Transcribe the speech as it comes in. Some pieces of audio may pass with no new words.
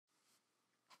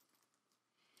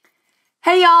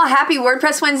Hey y'all, happy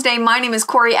WordPress Wednesday. My name is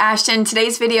Kori Ashton.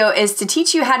 Today's video is to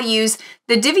teach you how to use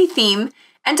the Divi theme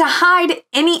and to hide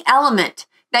any element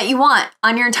that you want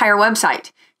on your entire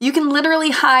website. You can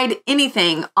literally hide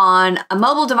anything on a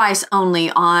mobile device only,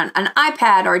 on an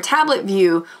iPad or a tablet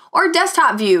view or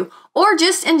desktop view, or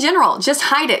just in general, just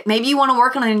hide it. Maybe you want to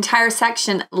work on an entire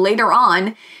section later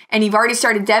on and you've already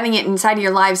started deving it inside of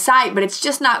your live site, but it's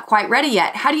just not quite ready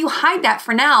yet. How do you hide that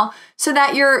for now so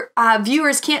that your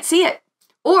viewers can't see it?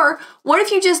 Or what if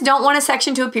you just don't want a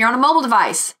section to appear on a mobile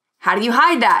device? How do you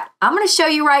hide that? I'm going to show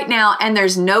you right now, and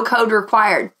there's no code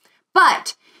required.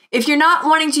 But if you're not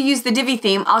wanting to use the Divi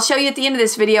theme, I'll show you at the end of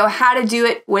this video how to do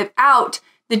it without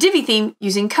the Divi theme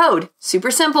using code. Super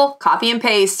simple, copy and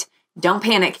paste, don't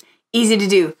panic, easy to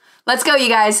do. Let's go, you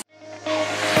guys.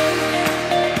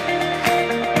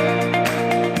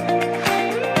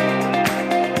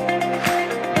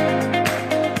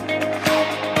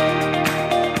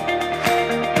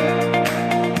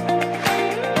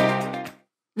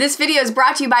 This video is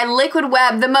brought to you by Liquid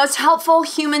Web, the most helpful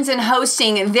humans in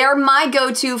hosting. They're my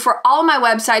go-to for all my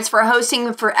websites for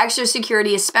hosting for extra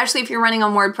security, especially if you're running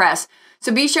on WordPress.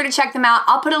 So be sure to check them out.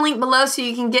 I'll put a link below so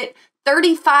you can get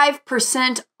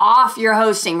 35% off your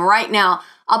hosting right now.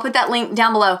 I'll put that link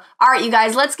down below. All right, you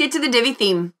guys, let's get to the Divi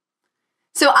theme.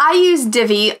 So I use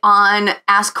Divi on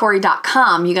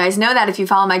AskKori.com. You guys know that if you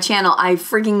follow my channel. I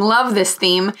freaking love this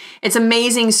theme. It's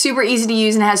amazing, super easy to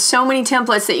use, and has so many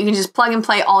templates that you can just plug and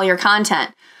play all your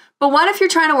content. But what if you're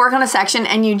trying to work on a section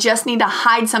and you just need to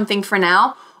hide something for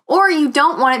now, or you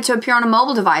don't want it to appear on a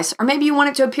mobile device, or maybe you want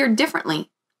it to appear differently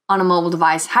on a mobile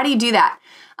device? How do you do that?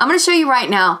 I'm going to show you right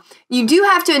now. You do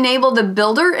have to enable the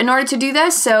builder in order to do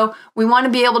this. So we want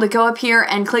to be able to go up here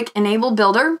and click Enable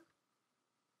Builder.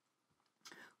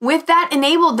 With that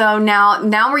enabled though,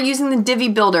 now we're using the Divi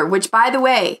Builder, which by the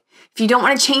way, if you don't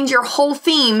want to change your whole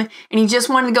theme and you just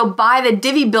want to go buy the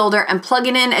Divi Builder and plug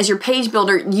it in as your page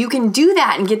builder, you can do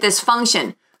that and get this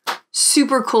function.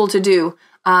 Super cool to do.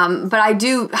 But I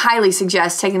do highly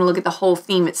suggest taking a look at the whole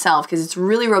theme itself because it's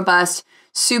really robust,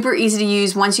 super easy to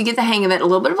use once you get the hang of it. A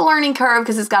little bit of a learning curve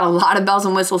because it's got a lot of bells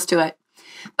and whistles to it.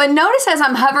 But notice as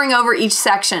I'm hovering over each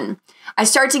section, I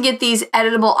start to get these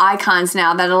editable icons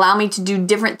now that allow me to do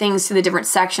different things to the different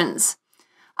sections.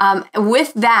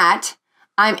 With that,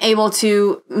 I'm able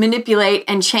to manipulate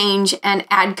and change and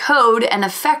add code and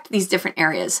affect these different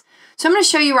areas. So I'm going to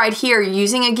show you right here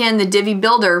using, again, the Divi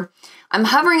Builder. I'm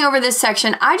hovering over this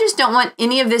section. I just don't want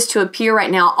any of this to appear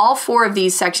right now. All four of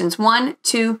these sections, 1,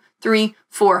 2, 3,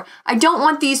 4. I don't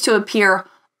want these to appear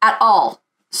at all.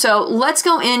 So let's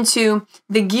go into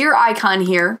the gear icon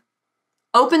here.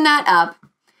 Open that up.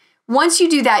 Once you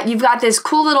do that, you've got this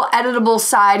cool little editable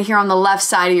side here on the left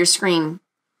side of your screen.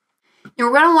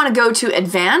 You're going to want to go to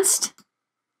Advanced,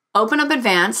 open up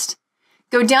Advanced,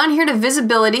 go down here to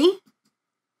Visibility,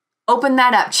 open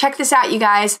that up. Check this out, you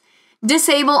guys.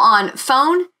 Disable on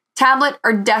phone, tablet,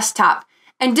 or desktop.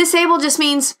 And disable just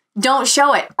means don't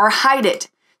show it or hide it.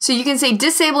 So you can say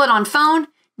disable it on phone,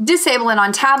 disable it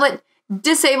on tablet,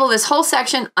 disable this whole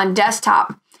section on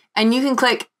desktop. And you can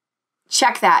click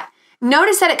check that.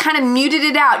 Notice that it kind of muted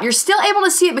it out. You're still able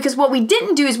to see it because what we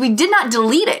didn't do is we did not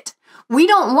delete it. We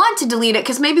don't want to delete it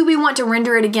because maybe we want to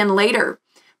render it again later.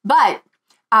 But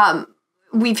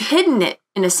we've hidden it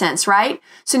in a sense, right?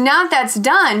 So now that that's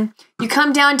done, you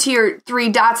come down to your three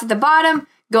dots at the bottom,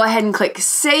 go ahead and click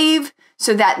Save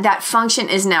so that that function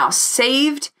is now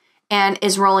saved and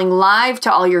is rolling live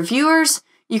to all your viewers.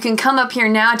 You can come up here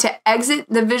now to exit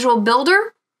the Visual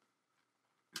Builder.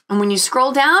 And when you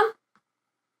scroll down,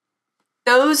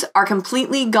 those are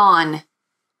completely gone,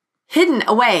 hidden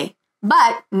away,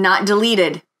 but not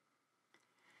deleted.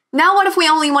 Now, what if we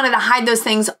only wanted to hide those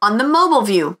things on the mobile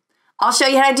view? I'll show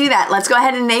you how to do that. Let's go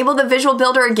ahead and enable the Visual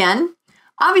Builder again.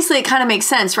 Obviously, it kind of makes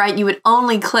sense, right? You would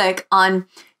only click on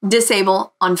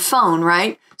disable on phone,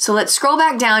 right? So let's scroll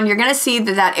back down. You're going to see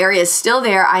that that area is still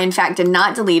there. I, in fact, did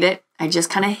not delete it. I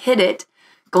just kind of hid it.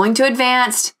 Going to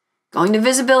Advanced, going to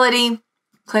Visibility,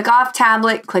 click off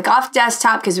tablet, click off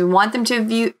desktop because we want them to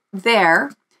view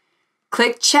there.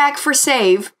 Click check for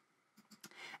save.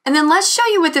 And then let's show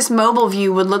you what this mobile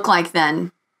view would look like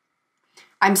then.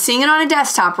 I'm seeing it on a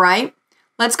desktop, right?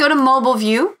 Let's go to mobile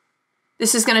view.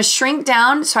 This is going to shrink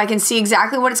down so I can see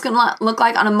exactly what it's going to look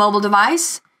like on a mobile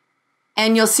device.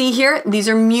 And you'll see here, these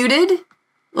are muted.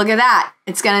 Look at that.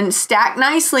 It's going to stack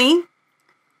nicely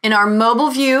in our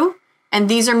mobile view. And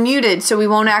these are muted, so we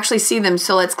won't actually see them.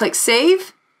 So let's click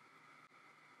Save.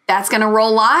 That's going to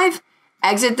roll live.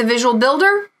 Exit the Visual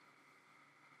Builder.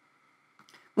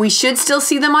 We should still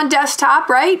see them on desktop,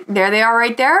 right? There they are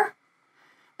right there.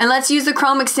 And let's use the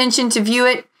Chrome extension to view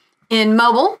it in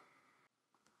mobile.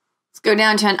 Let's go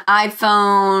down to an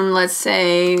iPhone, let's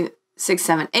say 6,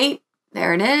 7, 8.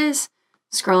 There it is.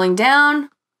 Scrolling down.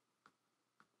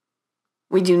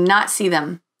 We do not see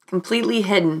them. Completely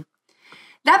hidden.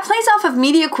 That plays off of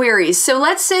media queries. So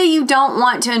let's say you don't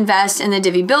want to invest in the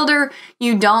Divi Builder.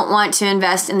 You don't want to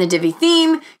invest in the Divi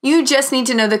theme. You just need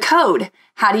to know the code.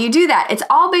 How do you do that? It's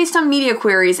all based on media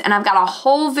queries, and I've got a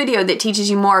whole video that teaches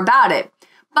you more about it.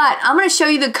 But I'm going to show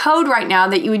you the code right now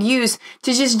that you would use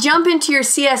to just jump into your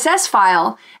CSS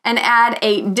file and add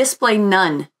a display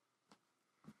none.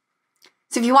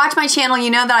 So if you watch my channel, you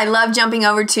know that I love jumping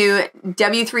over to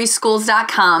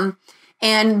w3schools.com.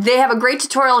 And they have a great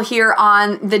tutorial here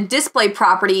on the display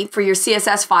property for your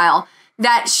CSS file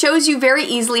that shows you very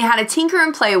easily how to tinker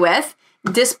and play with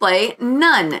display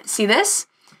none. See this?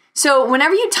 So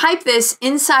whenever you type this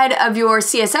inside of your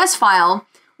CSS file,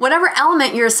 whatever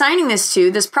element you're assigning this to,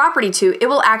 this property to, it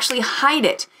will actually hide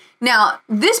it. Now,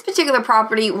 this particular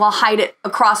property will hide it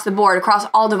across the board, across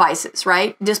all devices,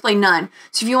 right? Display none.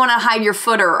 So if you want to hide your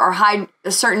footer or hide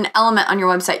a certain element on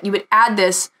your website, you would add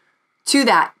this to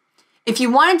that. If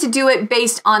you wanted to do it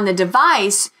based on the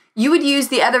device, you would use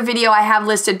the other video I have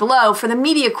listed below for the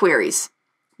media queries.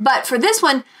 But for this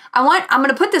one, I'm going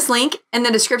to put this link in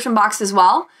the description box as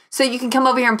well, so you can come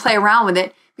over here and play around with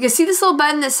it. Because see this little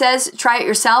button that says try it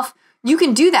yourself? You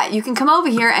can do that. You can come over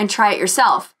here and try it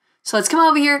yourself. So let's come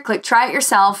over here, click try it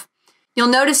yourself. You'll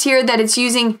notice here that it's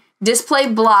using display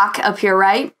block up here,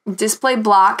 right? Display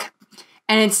block.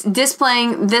 And it's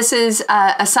displaying, this is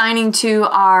assigning to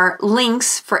our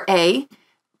links for A,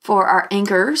 for our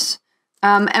anchors.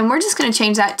 And we're just going to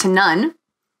change that to none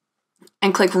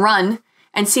and click run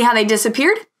and see how they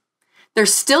disappeared. They're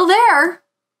still there.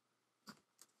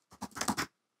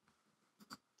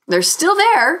 They're still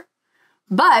there,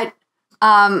 but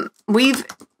we've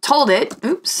told it,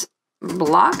 oops,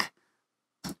 block.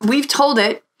 We've told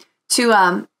it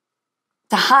to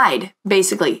hide,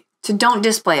 basically, to don't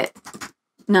display it.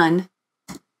 None,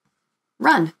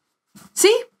 run.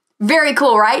 See? Very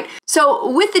cool, right?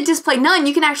 So with the display none,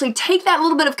 you can actually take that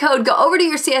little bit of code, go over to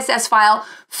your CSS file,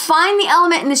 find the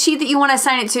element in the sheet that you want to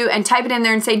assign it to, and type it in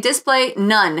there and say display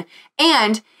none.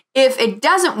 And if it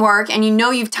doesn't work and you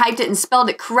know you've typed it and spelled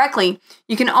it correctly,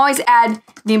 you can always add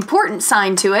the important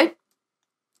sign to it.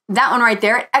 That one right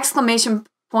there, exclamation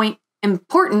point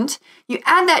important. You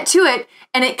add that to it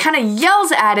and it kind of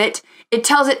yells at it. It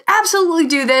tells it absolutely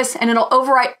do this and it'll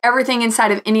overwrite everything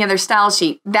inside of any other style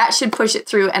sheet. That should push it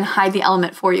through and hide the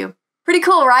element for you. Pretty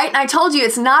cool, right? And I told you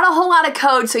it's not a whole lot of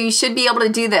code, so you should be able to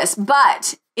do this.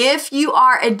 But if you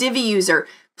are a Divi user,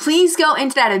 please go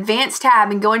into that advanced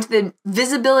tab and go into the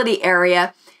visibility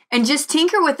area and just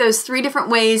tinker with those 3 different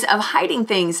ways of hiding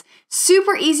things.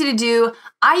 Super easy to do.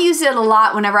 I use it a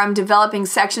lot whenever I'm developing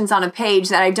sections on a page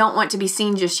that I don't want to be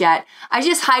seen just yet. I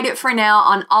just hide it for now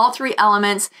on all 3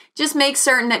 elements. Just make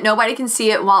certain that nobody can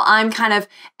see it while I'm kind of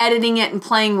editing it and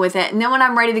playing with it. And then when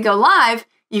I'm ready to go live,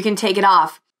 you can take it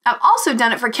off. I've also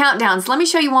done it for countdowns. Let me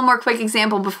show you one more quick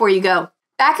example before you go.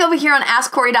 Back over here on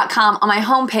AskKori.com on my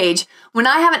homepage, when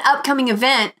I have an upcoming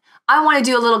event, I want to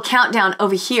do a little countdown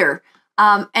over here.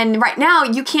 And right now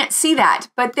you can't see that,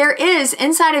 but there is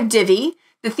inside of Divi,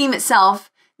 the theme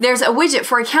itself, there's a widget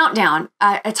for a countdown,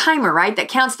 a timer, right? That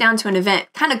counts down to an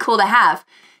event. Kind of cool to have.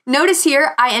 Notice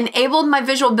here, I enabled my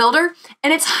visual builder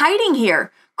and it's hiding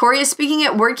here. Kori is speaking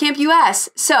at WordCamp US.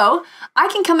 So I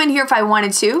can come in here if I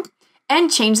wanted to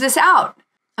and change this out.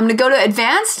 I'm going to go to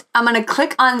advanced. I'm going to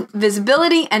click on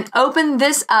visibility and open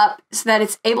this up so that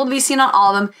it's able to be seen on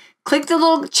all of them. Click the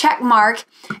little check mark,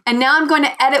 and now I'm going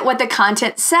to edit what the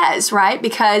content says, right?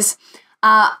 Because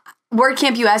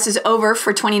WordCamp US is over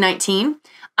for 2019.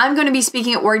 I'm going to be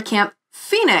speaking at WordCamp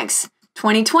Phoenix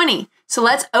 2020. So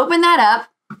let's open that up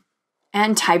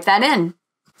and type that in.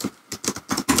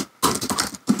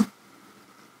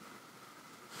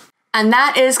 And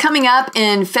that is coming up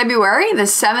in February, the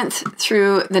 7th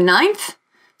through the 9th.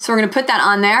 So we're going to put that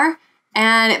on there,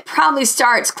 and it probably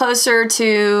starts closer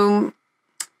to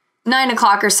 9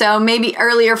 o'clock or so, maybe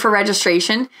earlier for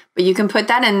registration, but you can put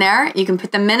that in there. You can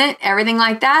put the minute, everything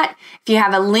like that. If you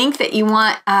have a link that you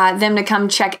want them to come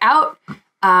check out,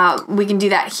 we can do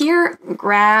that here.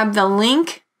 Grab the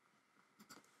link.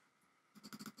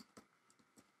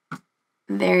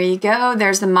 There you go.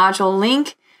 There's the module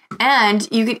link. And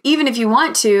you could, even if you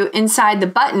want to, inside the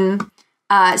button,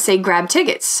 say grab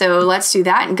tickets. So let's do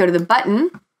that and go to the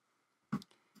button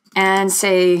and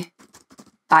say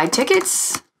buy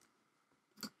tickets.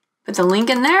 Put the link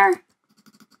in there.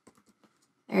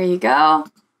 There you go.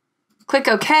 Click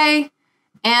OK.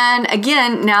 And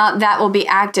again, now that will be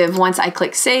active once I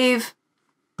click save.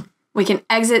 We can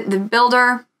exit the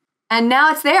builder, and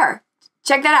now it's there.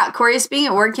 Check that out. Kori is speaking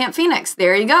at WordCamp Phoenix.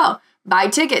 There you go. Buy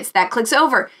tickets. That clicks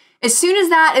over. As soon as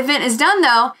that event is done,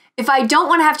 though, if I don't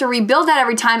want to have to rebuild that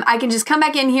every time, I can just come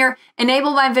back in here,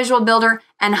 enable my visual builder,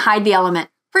 and hide the element.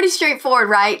 Pretty straightforward,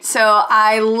 right? So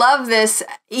I love this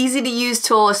easy to use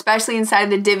tool, especially inside of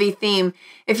the Divi theme.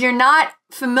 If you're not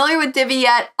familiar with Divi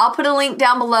yet, I'll put a link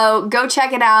down below. Go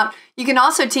check it out. You can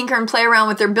also tinker and play around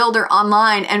with their builder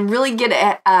online and really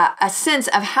get a sense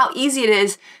of how easy it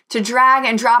is to drag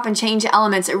and drop and change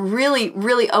elements. It really,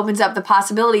 really opens up the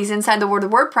possibilities inside the world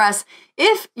of WordPress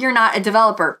if you're not a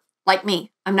developer like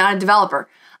me. I'm not a developer.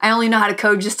 I only know how to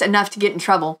code just enough to get in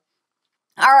trouble.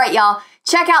 All right, y'all.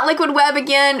 Check out Liquid Web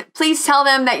again. Please tell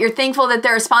them that you're thankful that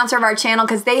they're a sponsor of our channel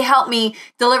because they help me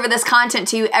deliver this content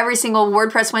to you every single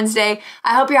WordPress Wednesday.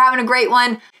 I hope you're having a great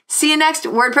one. See you next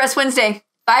WordPress Wednesday.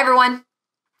 Bye, everyone.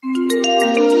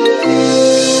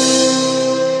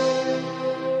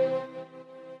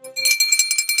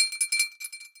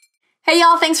 Hey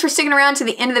y'all, thanks for sticking around to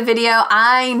the end of the video.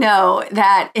 I know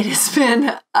that it has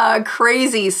been a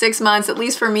crazy 6 months, at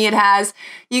least for me it has.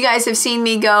 You guys have seen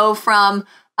me go from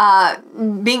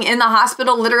being in the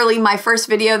hospital, literally my first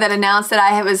video that announced that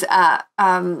I was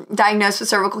diagnosed with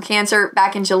cervical cancer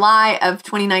back in July of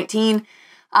 2019.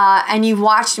 And you've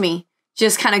watched me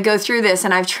just kind of go through this,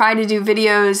 and I've tried to do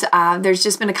videos. There's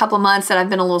just been a couple months that I've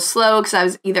been a little slow because I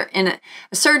was either in a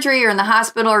surgery or in the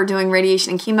hospital or doing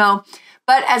radiation and chemo.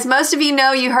 But as most of you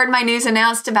know, you heard my news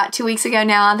announced about 2 weeks ago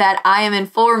now that I am in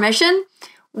full remission.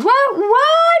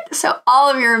 What? So all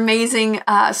of your amazing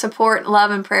support,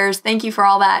 love, and prayers, thank you for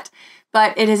all that.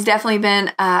 But it has definitely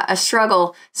been a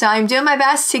struggle. So I'm doing my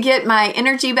best to get my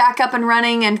energy back up and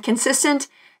running and consistent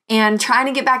and trying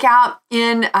to get back out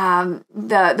in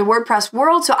the WordPress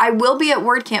world. So I will be at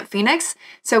WordCamp Phoenix.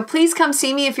 So please come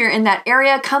see me if you're in that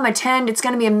area. Come attend. It's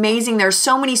going to be amazing. There's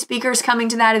so many speakers coming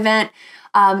to that event.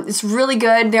 It's really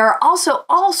good. There are also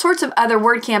all sorts of other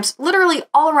WordCamps literally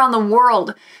all around the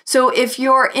world. So if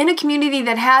you're in a community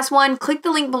that has one, click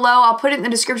the link below. I'll put it in the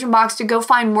description box to go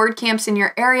find WordCamps in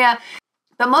your area.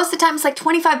 But most of the time it's like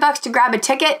 25 bucks to grab a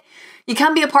ticket. You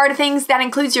come be a part of things. That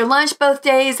includes your lunch both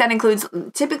days. That includes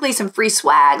typically some free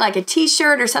swag like a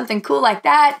t-shirt or something cool like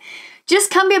that.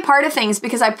 Just come be a part of things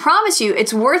because I promise you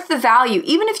it's worth the value.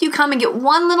 Even if you come and get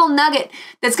one little nugget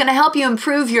that's going to help you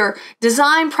improve your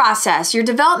design process, your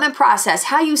development process,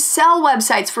 how you sell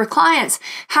websites for clients,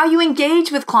 how you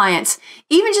engage with clients,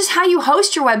 even just how you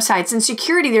host your websites and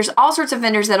security. There's all sorts of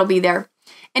vendors that'll be there.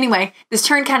 Anyway, this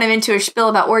turned kind of into a spiel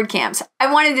about WordCamps.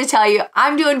 I wanted to tell you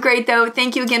I'm doing great though.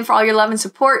 Thank you again for all your love and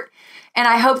support. And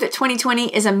I hope that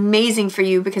 2020 is amazing for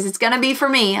you because it's going to be for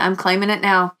me. I'm claiming it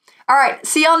now. All right,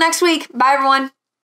 see y'all next week. Bye, everyone.